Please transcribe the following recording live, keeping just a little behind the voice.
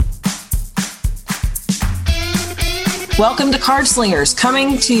Welcome to Card Slingers,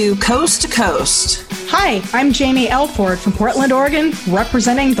 coming to you coast to coast. Hi, I'm Jamie Elford from Portland, Oregon,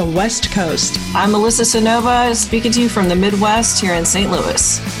 representing the West Coast. I'm Melissa Sonova, speaking to you from the Midwest here in St.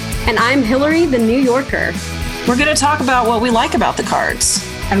 Louis. And I'm Hillary, the New Yorker. We're going to talk about what we like about the cards.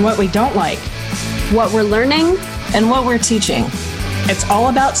 And what we don't like. What we're learning. And what we're teaching. It's all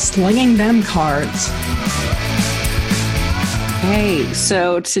about slinging them cards. Hey,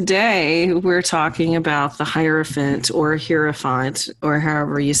 so today we're talking about the Hierophant or Hierophant or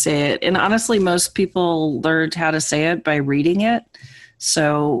however you say it. And honestly, most people learned how to say it by reading it.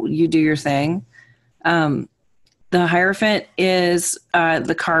 So you do your thing. The Hierophant is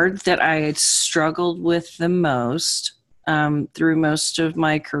the card that I struggled with the most through most of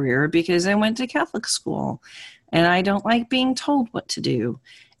my career because I went to Catholic school and I don't like being told what to do.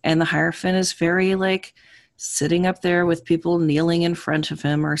 And the Hierophant is very sitting up there with people kneeling in front of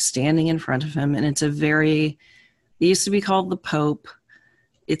him or standing in front of him. And it used to be called the Pope.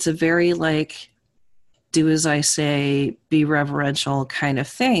 It's a very do as I say, be reverential kind of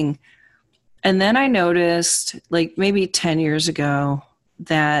thing. And then I noticed maybe 10 years ago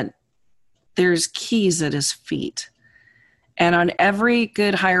that there's keys at his feet. And on every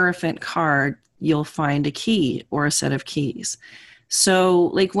good Hierophant card, you'll find a key or a set of keys.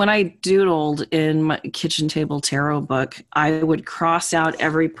 So when I doodled in my kitchen table tarot book, I would cross out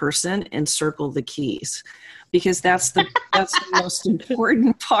every person and circle the keys because that's the most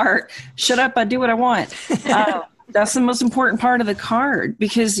important part. Shut up, I do what I want. That's the most important part of the card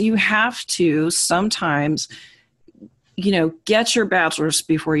because you have to sometimes, get your bachelor's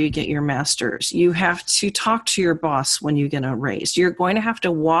before you get your master's. You have to talk to your boss when you get a raise. You're going to have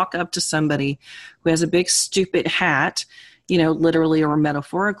to walk up to somebody who has a big stupid hat, literally or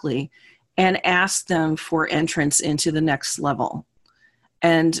metaphorically, and ask them for entrance into the next level.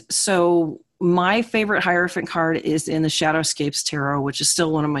 And so my favorite Hierophant card is in the Shadowscapes Tarot, which is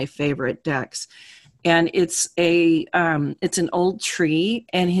still one of my favorite decks. And it's an old tree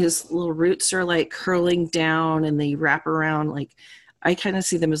and his little roots are curling down and they wrap around. I kind of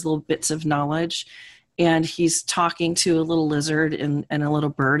see them as little bits of knowledge. And he's talking to a little lizard and a little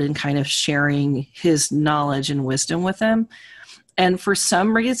bird and kind of sharing his knowledge and wisdom with them. And for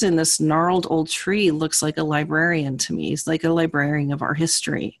some reason, this gnarled old tree looks like a librarian to me. He's like a librarian of our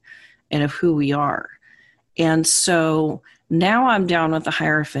history and of who we are. And so now I'm down with the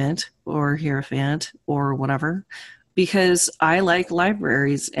Hierophant or whatever, because I like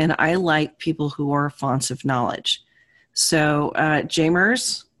libraries and I like people who are fonts of knowledge. So,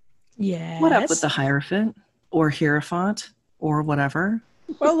 Jamers, yes. What up with the Hierophant or Hierophant or whatever?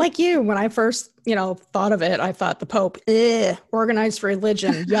 Well, like you, when I first, thought of it, I thought the Pope, organized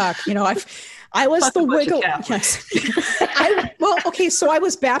religion, yuck. I was the wiggle. Yes. So I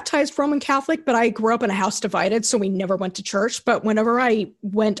was baptized Roman Catholic, but I grew up in a house divided, so we never went to church. But whenever I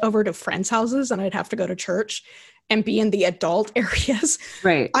went over to friends' houses and I'd have to go to church and be in the adult areas,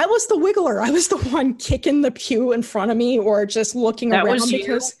 right? I was the wiggler. I was the one kicking the pew in front of me or just looking around was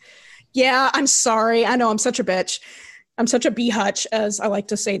because, yeah, I'm sorry. I know I'm such a bitch. I'm such a bee-hutch, as I like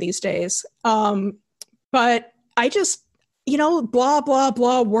to say these days. But I just, blah, blah,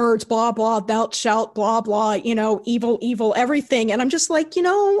 blah, words, blah, blah, thou shalt, blah, blah, evil, evil, everything. And I'm just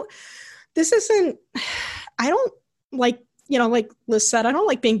this isn't, I don't like Liz said, I don't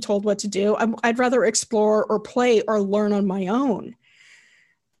like being told what to do. I'd rather explore or play or learn on my own.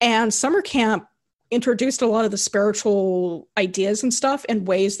 And summer camp introduced a lot of the spiritual ideas and stuff in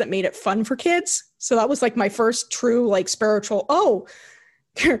ways that made it fun for kids. So that was my first true spiritual,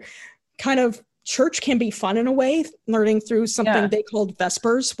 kind of church can be fun in a way, learning through something they called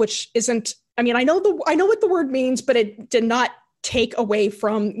Vespers, which isn't, I know what the word means, but it did not take away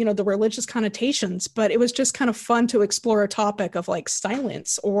from, the religious connotations, but it was just kind of fun to explore a topic of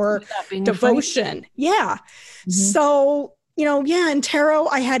silence or devotion. Yeah. Mm-hmm. So, in tarot,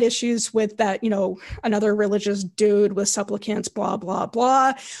 I had issues with that, another religious dude with supplicants, blah, blah,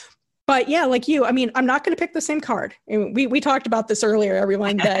 blah. But yeah, like you, I'm not going to pick the same card. We talked about this earlier,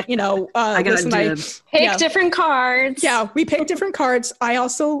 everyone, that, pick different cards. Yeah, we picked different cards. I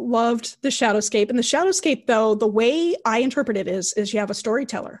also loved the Shadowscape. And the Shadowscape, though, the way I interpret it is you have a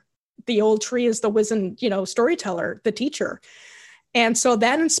storyteller. The old tree is the wizened, storyteller, the teacher. And so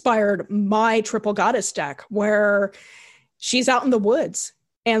that inspired my Triple Goddess deck, where she's out in the woods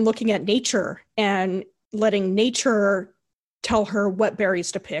and looking at nature and letting nature tell her what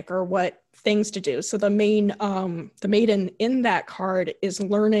berries to pick or what things to do. So the maiden in that card is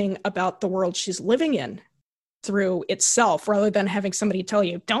learning about the world she's living in through itself, rather than having somebody tell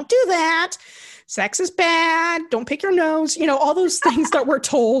you, don't do that, sex is bad, don't pick your nose, all those things that we're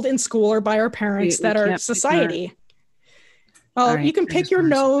told in school or by our parents that are society. Well, you can pick your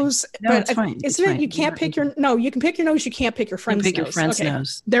nose, no, but it's fine. Isn't it? You can't pick your, no, you can pick your nose. You can't pick your friend's nose. Pick your friend's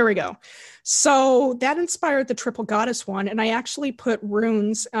nose. There we go. So that inspired the Triple Goddess one. And I actually put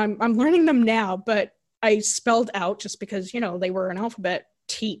runes. I'm learning them now, but I spelled out, just because, they were an alphabet,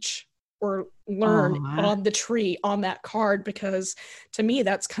 teach or learn on the tree on that card, because to me,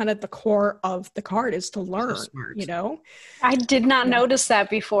 that's kind of the core of the card, is to learn, I did not notice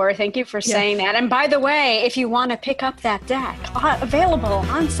that before. Thank you for saying that. And by the way, if you want to pick up that deck, available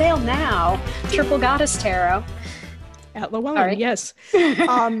on sale now, Triple Goddess Tarot. At Llewellyn, yes.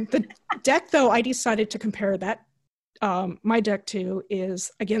 The deck, though, I decided to compare that my deck to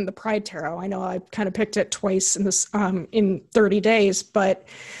is, again, the Pride Tarot. I know I kind of picked it twice in this in 30 days, but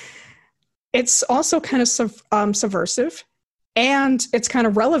it's also kind of subversive, and it's kind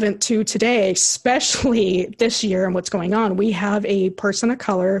of relevant to today, especially this year and what's going on. We have a person of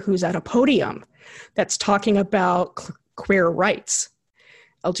color who's at a podium that's talking about queer rights,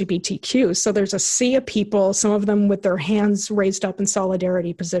 LGBTQ. So there's a sea of people, some of them with their hands raised up in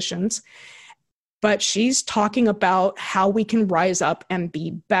solidarity positions, but she's talking about how we can rise up and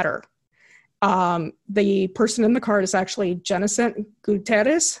be better. The person in the card is actually Jennicent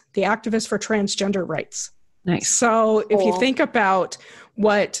Gutierrez, the activist for transgender rights. Nice. So if you think about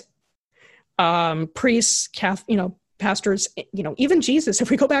what priests, pastors, even Jesus, if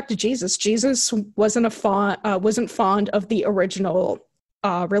we go back to Jesus wasn't fond of the original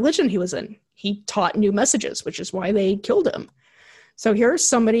religion he was in. He taught new messages, which is why they killed him. So here's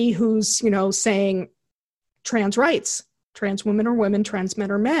somebody who's, saying trans rights, trans women are women, trans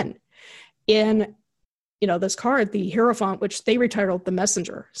men are men. In, this card, the Hierophant, which they retitled The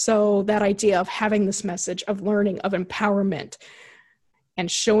Messenger. So that idea of having this message of learning, of empowerment, and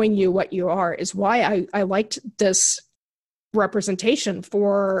showing you what you are is why I liked this representation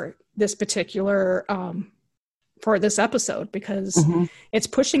for this particular, for this episode, because it's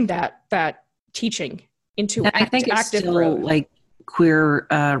pushing that teaching into I think it's active still growth. Like queer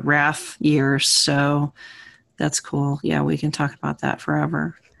wrath years. So that's cool. Yeah, we can talk about that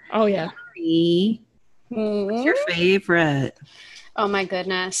forever. Oh, yeah. What's your favorite? Oh my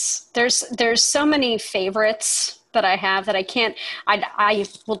goodness. There's so many favorites that I have that I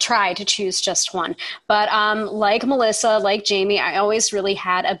will try to choose just one. But like Melissa, like Jamie, I always really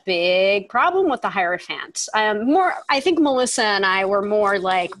had a big problem with the Hierophant. I think Melissa and I were more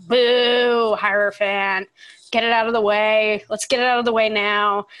like, boo, Hierophant, get it out of the way. Let's get it out of the way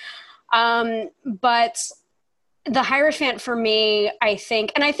now. But the Hierophant for me, I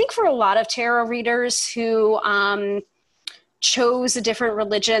think for a lot of tarot readers who chose a different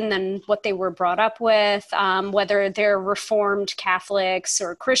religion than what they were brought up with, whether they're Reformed Catholics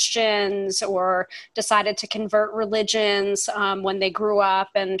or Christians, or decided to convert religions when they grew up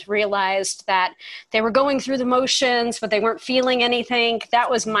and realized that they were going through the motions, but they weren't feeling anything. That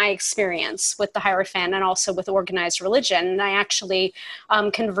was my experience with the Hierophant and also with organized religion. And I actually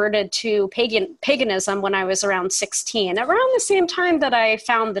converted to paganism when I was around 16, around the same time that I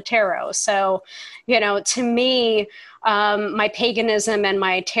found the tarot. So, to me, my paganism and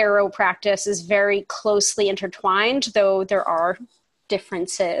my tarot practice is very closely intertwined, though there are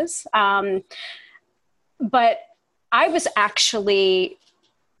differences. But I was actually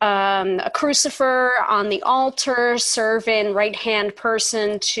a crucifer on the altar, serving right-hand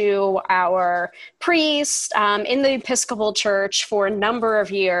person to our priest in the Episcopal Church for a number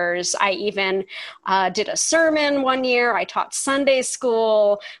of years. I even did a sermon one year. I taught Sunday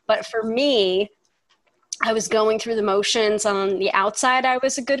school. But for me, I was going through the motions. On the outside, I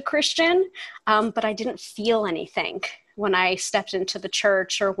was a good Christian, but I didn't feel anything when I stepped into the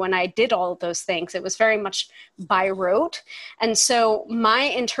church or when I did all of those things. It was very much by rote. And so my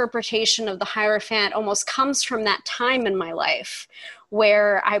interpretation of the Hierophant almost comes from that time in my life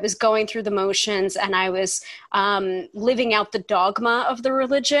where I was going through the motions and I was living out the dogma of the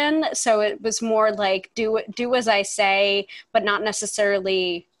religion. So it was more like do as I say, but not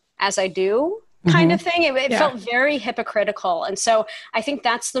necessarily as I do. Kind of thing. It felt very hypocritical. And so I think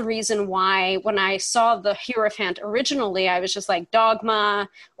that's the reason why when I saw the Hierophant originally, I was just like dogma,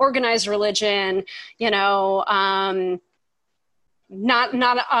 organized religion,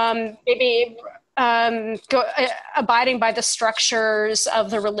 abiding by the structures of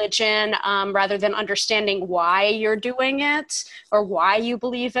the religion rather than understanding why you're doing it or why you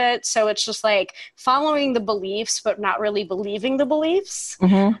believe it. So it's just like following the beliefs, but not really believing the beliefs.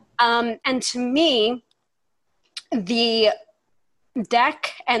 And to me, the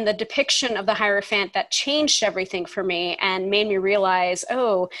deck and the depiction of the Hierophant that changed everything for me and made me realize,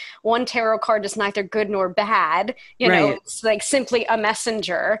 oh, one tarot card is neither good nor bad, it's like simply a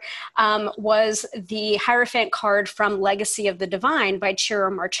messenger, was the Hierophant card from Legacy of the Divine by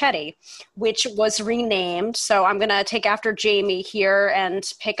Ciro Marchetti, which was renamed. So I'm going to take after Jamie here and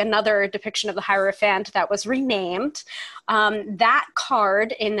pick another depiction of the Hierophant that was renamed. That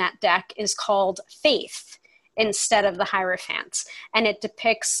card in that deck is called Faith instead of the Hierophant. And it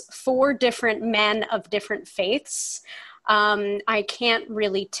depicts 4 different men of different faiths. I can't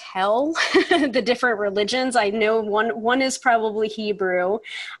really tell the different religions. I know one is probably Hebrew,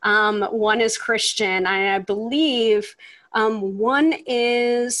 one is Christian. I believe one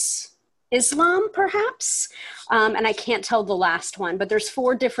is Islam, perhaps. And I can't tell the last one, but there's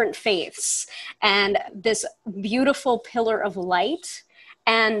 4 different faiths. And this beautiful pillar of light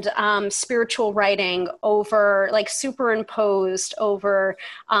and spiritual writing over, like superimposed over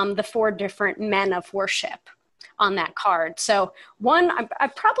the 4 different men of worship on that card. So one, I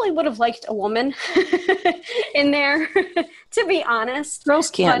probably would have liked a woman in there, to be honest.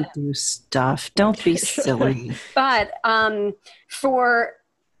 Girls can't do stuff. Don't be silly. But for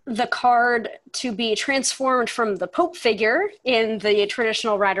the card to be transformed from the Pope figure in the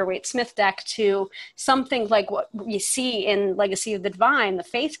traditional Rider-Waite-Smith deck to something like what we see in Legacy of the Divine, the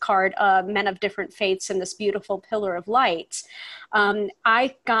Faith card, men of different faiths and this beautiful pillar of light,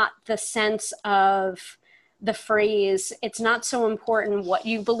 I got the sense of the phrase, it's not so important what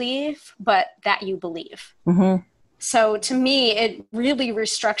you believe, but that you believe. Mm-hmm. So to me, it really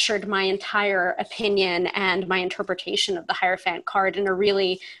restructured my entire opinion and my interpretation of the Hierophant card in a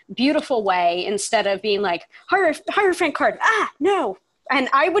really beautiful way, instead of being like, Hierophant card, no. And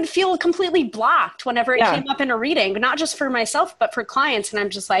I would feel completely blocked whenever it came up in a reading, not just for myself, but for clients. And I'm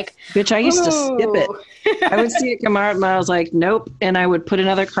just like, bitch, I used to skip it. I would see it come out and I was like, nope. And I would put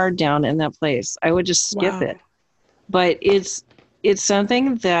another card down in that place. I would just skip it. But it's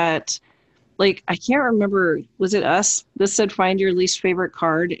something that, like, I can't remember, was it us that said find your least favorite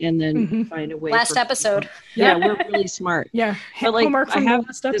card and then find a way? Last episode. Yeah, we're really smart. Yeah. But like, Homework from I have the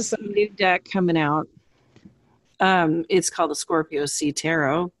last this episode. new deck coming out. It's called the Scorpio Sea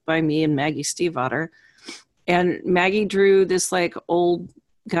Tarot by me and Maggie Stiefvater. And Maggie drew this like old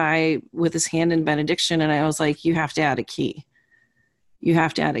guy with his hand in benediction. And I was like, you have to add a key. You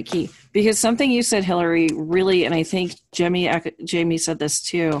have to add a key. Because something you said, Hillary, really, and I think Jamie said this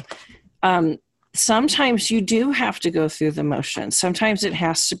too, sometimes you do have to go through the motions. Sometimes it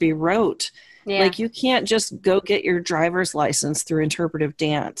has to be rote. Yeah. Like you can't just go get your driver's license through interpretive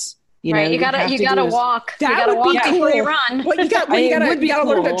dance. You know, you gotta walk. That you gotta would walk be cool. before you run. Well, you gotta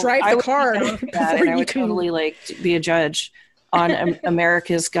learn to drive the car before you can totally like be a judge on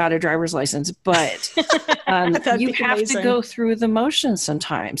America's Got a Driver's License. But you have to go through the motions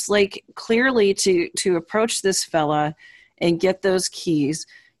sometimes. Like clearly to approach this fella and get those keys,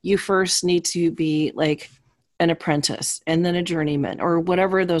 you first need to be like an apprentice and then a journeyman or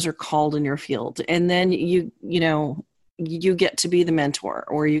whatever those are called in your field. And then you get to be the mentor,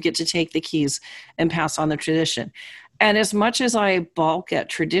 or you get to take the keys and pass on the tradition. And as much as I balk at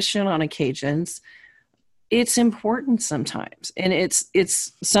tradition on occasions, it's important sometimes. And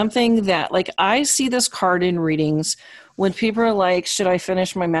it's something that, like, I see this card in readings when people are like, should I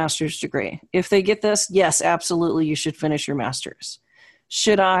finish my master's degree? If they get this, yes, absolutely, you should finish your master's.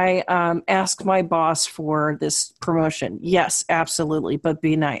 Should I ask my boss for this promotion? Yes, absolutely, but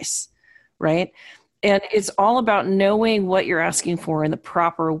be nice, right? And it's all about knowing what you're asking for and the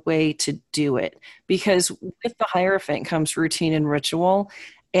proper way to do it. Because with the Hierophant comes routine and ritual,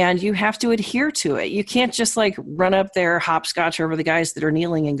 and you have to adhere to it. You can't just like run up there, hopscotch over the guys that are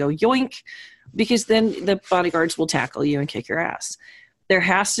kneeling and go yoink, because then the bodyguards will tackle you and kick your ass. There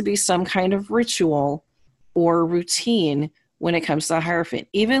has to be some kind of ritual or routine when it comes to the Hierophant.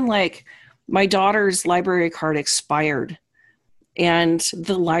 Even like my daughter's library card expired, and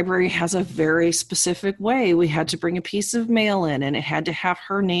the library has a very specific way. We had to bring a piece of mail in, and it had to have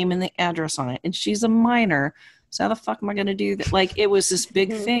her name and the address on it. And she's a minor, so how the fuck am I going to do that? Like, it was this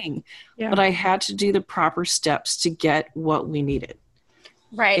big thing. Yeah. But I had to do the proper steps to get what we needed.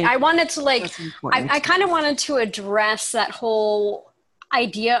 Right. And I wanted to I kind of wanted to address that whole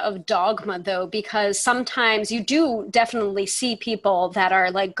idea of dogma, though, because sometimes you do definitely see people that are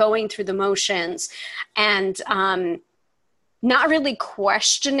like going through the motions and not really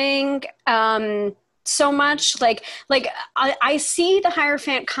questioning so much. Like I see the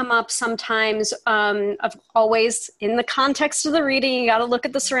Hierophant come up sometimes, of always in the context of the reading. You got to look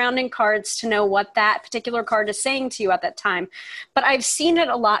at the surrounding cards to know what that particular card is saying to you at that time. But I've seen it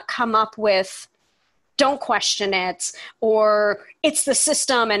a lot come up with don't question it, or it's the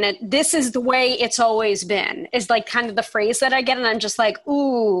system and this is the way it's always been, is like kind of the phrase that I get. And I'm just like,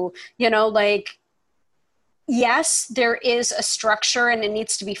 ooh, like, yes, there is a structure and it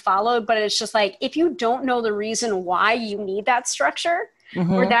needs to be followed, but it's just like, if you don't know the reason why you need that structure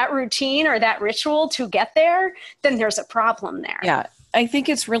or that routine or that ritual to get there, then there's a problem there. Yeah. I think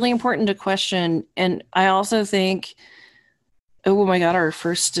it's really important to question. And I also think, oh my God, our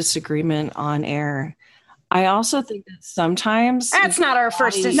first disagreement on air. I also think that sometimes that's not our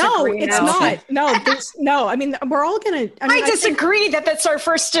first disagreement. No, it's not. No, I mean, we're all gonna. I disagree that that's our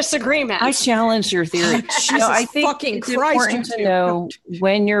first disagreement. I challenge your theory. I think fucking it's important to know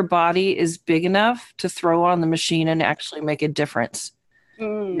when your body is big enough to throw on the machine and actually make a difference.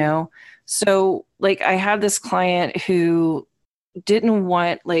 So like I had this client who didn't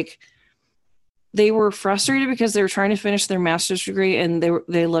want, like, they were frustrated because they were trying to finish their master's degree and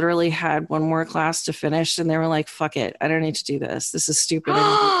they literally had one more class to finish and they were like, fuck it, I don't need to do this. This is stupid.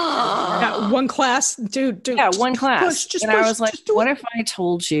 One class, dude. Yeah, one class. I was like, what if I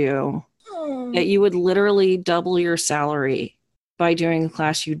told you that you would literally double your salary by doing a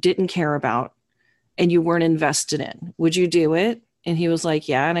class you didn't care about and you weren't invested in? Would you do it? And he was like,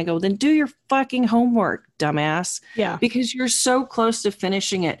 yeah. And I go, then do your fucking homework, dumbass. Yeah. Because you're so close to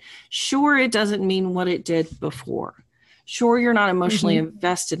finishing it. Sure, it doesn't mean what it did before. Sure, you're not emotionally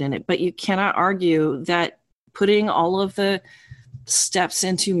invested in it, but you cannot argue that putting all of the steps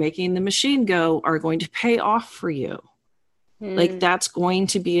into making the machine go are going to pay off for you. Like, that's going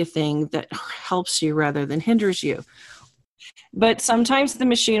to be a thing that helps you rather than hinders you. But sometimes the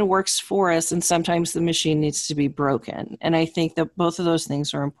machine works for us and sometimes the machine needs to be broken. And I think that both of those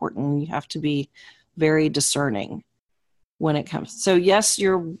things are important. You have to be very discerning when it comes. So yes,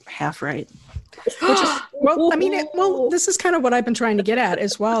 you're half right. This is kind of what I've been trying to get at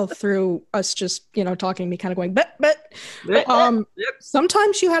as well through us just, talking, me kind of going, but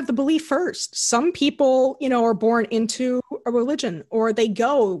sometimes you have the belief first. Some people, are born into a religion or they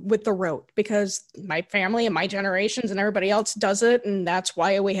go with the rote because my family and my generations and everybody else does it. And that's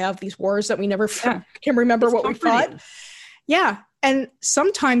why we have these wars that we never can remember what we fought. Yeah. And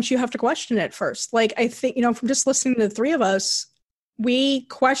sometimes you have to question it first. Like, I think, from just listening to the three of us, we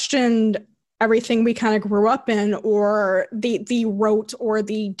questioned everything we kind of grew up in, or the rote or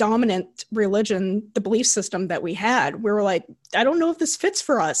the dominant religion, the belief system that we had. We were like, I don't know if this fits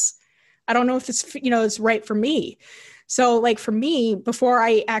for us. I don't know if this, is right for me. So like for me, before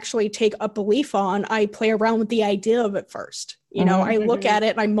I actually take a belief on, I play around with the idea of it first. I look at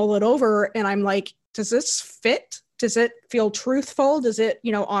it and I mull it over and I'm like, does this fit? Does it feel truthful? Does it,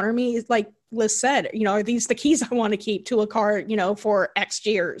 honor me? Like Liz said, are these the keys I want to keep to a car, for X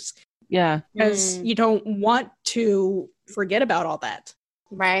years? Yeah. Because you don't want to forget about all that.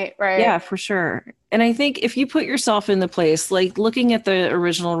 Right. Yeah, for sure. And I think if you put yourself in the place, like looking at the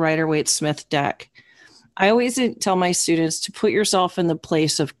original Rider-Waite-Smith deck, I always tell my students to put yourself in the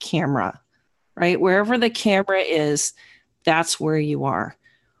place of camera, right? Wherever the camera is, that's where you are.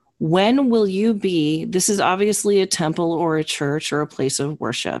 When will you be, this is obviously a temple or a church or a place of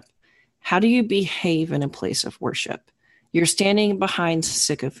worship. How do you behave in a place of worship? You're standing behind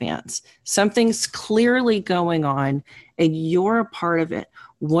sycophants. Something's clearly going on and you're a part of it.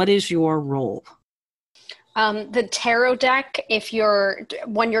 What is your role? The tarot deck,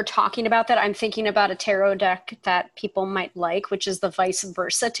 when you're talking about that, I'm thinking about a tarot deck that people might like, which is the Vice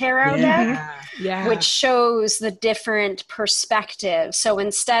Versa tarot deck, which shows the different perspectives. So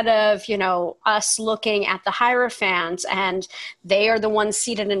instead of, us looking at the Hierophant and they are the ones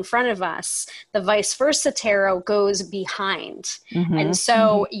seated in front of us, the Vice Versa tarot goes behind. And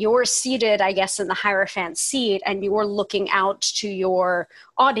so you're seated, I guess, in the Hierophant seat and you're looking out to your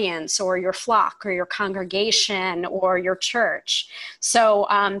audience or your flock or your congregation or your church. So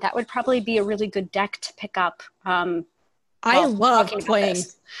that would probably be a really good deck to pick up. I love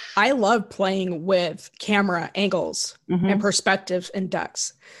playing with camera angles and perspectives in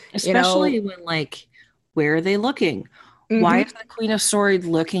decks. Especially when, like, where are they looking? Why is the Queen of Swords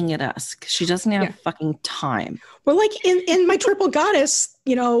looking at us? Because she doesn't have fucking time. Well, like in my Triple Goddess,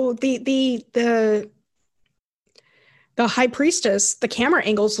 the High Priestess, the camera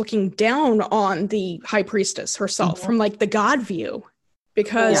angle's looking down on the High Priestess herself from like the God view.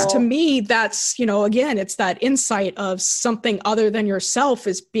 Because to me, that's, again, it's that insight of something other than yourself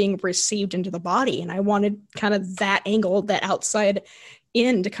is being received into the body. And I wanted kind of that angle, that outside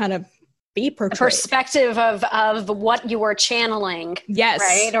in to kind of be The portrayed. perspective of what you are channeling. Yes.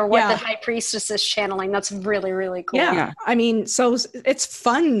 Right? Or what the high priestess is channeling. That's really, really cool. Yeah. I mean, so it's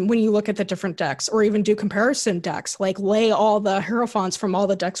fun when you look at the different decks or even do comparison decks, like lay all the Hierophants from all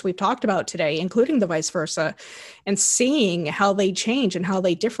the decks we've talked about today, including the vice versa, and seeing how they change and how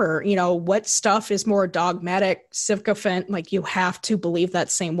they differ. You know, what stuff is more dogmatic, sycophant, like you have to believe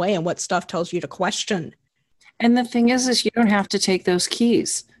that same way, and what stuff tells you to question. And the thing is you don't have to take those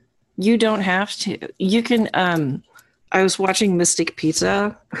keys. You don't have to. You can, I was watching Mystic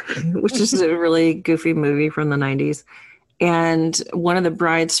Pizza, which is a really goofy movie from the 90s. And one of the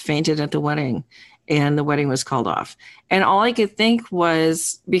brides fainted at the wedding, and the wedding was called off. And all I could think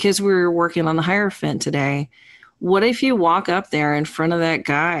was, because we were working on the Hierophant today, what if you walk up there in front of that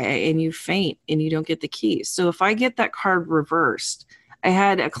guy and you faint and you don't get the keys? So if I get that card reversed, I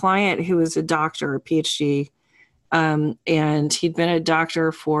had a client who was a doctor, a PhD, and he'd been a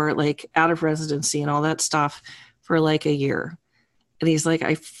doctor for like out of residency and all that stuff for like a year. And he's like,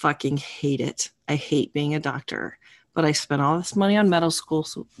 I fucking hate it. I hate being a doctor, but I spent all this money on medical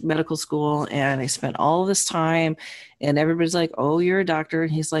school, and I spent all this time, and everybody's like, oh, you're a doctor.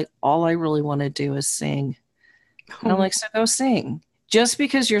 And he's like, all I really want to do is sing. And I'm like, so go sing. Just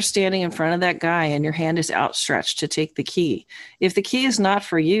because you're standing in front of that guy and your hand is outstretched to take the key. If the key is not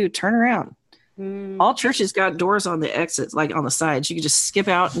for you, turn around. All churches got doors on the exits, like on the sides. You can just skip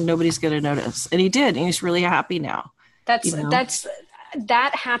out and nobody's going to notice. And he did. And he's really happy now.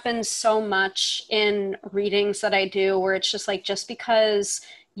 That happens so much in readings that I do, where it's just like, just because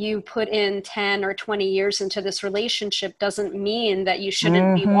you put in 10 or 20 years into this relationship doesn't mean that you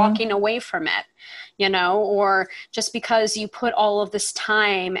shouldn't be walking away from it, you know, or just because you put all of this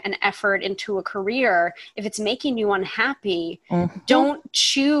time and effort into a career, if it's making you unhappy, don't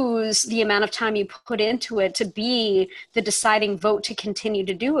choose the amount of time you put into it to be the deciding vote to continue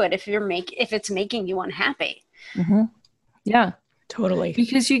to do it if it's making you unhappy. Yeah, totally.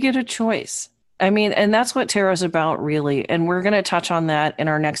 Because you get a choice. I mean, and that's what tarot's about, really. And we're going to touch on that in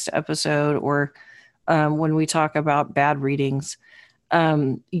our next episode, or when we talk about bad readings.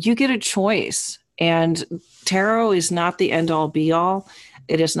 You get a choice, and tarot is not the end all be all.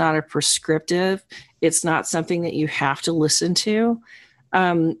 It is not a prescriptive. It's not something that you have to listen to.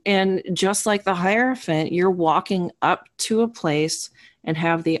 And just like the Hierophant, you're walking up to a place and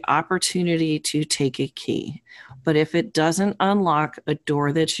have the opportunity to take a key. But if it doesn't unlock a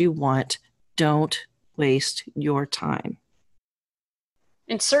door that you want, don't waste your time.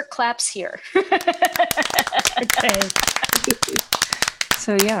 Insert claps here. Okay.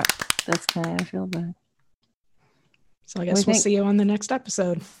 So yeah, that's kind of how I feel about it. So I guess we'll see you on the next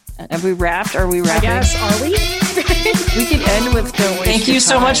episode. Have we wrapped? Are we wrapping? I guess. Are we? We could end with thank you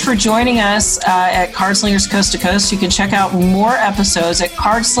so much for joining us at Cardslingers Coast to Coast. You can check out more episodes at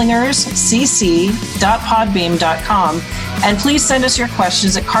cardslingerscc.podbeam.com. And please send us your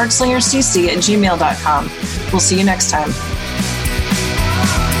questions at cardslingerscc@gmail.com. We'll see you next time.